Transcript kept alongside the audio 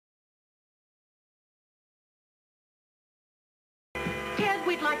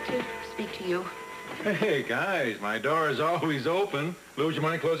we'd like to speak to you. Hey, guys, my door is always open. Lou, would you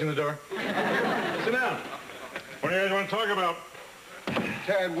mind closing the door? Sit down. What do you guys want to talk about?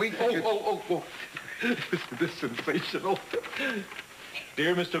 Ted, we... Oh. This is sensational.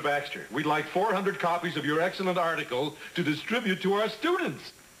 Dear Mr. Baxter, we'd like 400 copies of your excellent article to distribute to our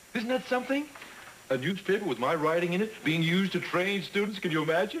students. Isn't that something? A newspaper with my writing in it being used to train students. Can you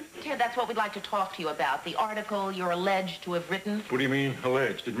imagine? Ted, that's what we'd like to talk to you about. The article you're alleged to have written. What do you mean,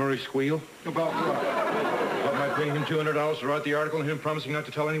 alleged? Did Murray squeal? About what? About my paying him $200 to write the article and him promising not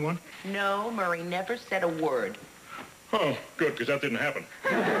to tell anyone? No, Murray never said a word. Oh, good, because that didn't happen.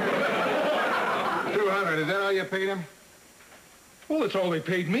 200, is that all you paid him? Well, that's all they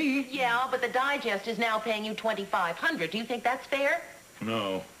paid me. Yeah, but the Digest is now paying you $2,500. Do you think that's fair?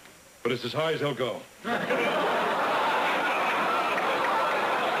 No, but it's as high as they'll go.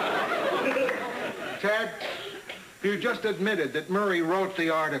 Ted, you just admitted that Murray wrote the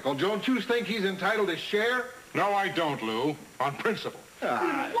article. Don't you think he's entitled to share? No, I don't, Lou. On principle.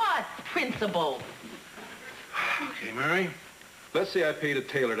 What principle? Okay, Mary. Let's say I paid a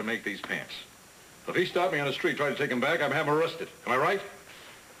tailor to make these pants. If he stopped me on the street, tried to take them back, I'd have him arrested. Am I right?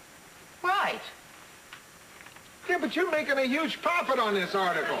 Right. Yeah, but you're making a huge profit on this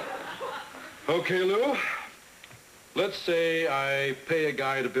article. Okay, Lou. Let's say I pay a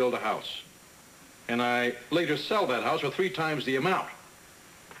guy to build a house. And I later sell that house for 3 times the amount.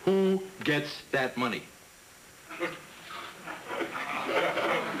 Who gets that money?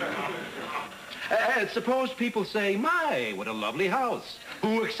 Suppose people say, my, what a lovely house.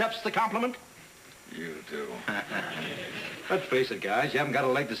 Who accepts the compliment? You do. Let's face it, guys, you haven't got a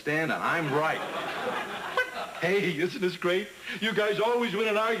leg to stand on. I'm right. Hey, isn't this great? You guys always win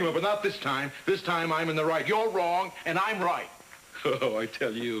an argument, but not this time. This time I'm in the right. You're wrong, and I'm right. Oh, I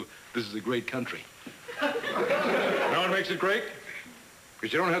tell you, this is a great country. You know what makes it great?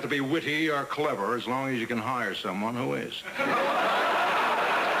 Because you don't have to be witty or clever as long as you can hire someone who is.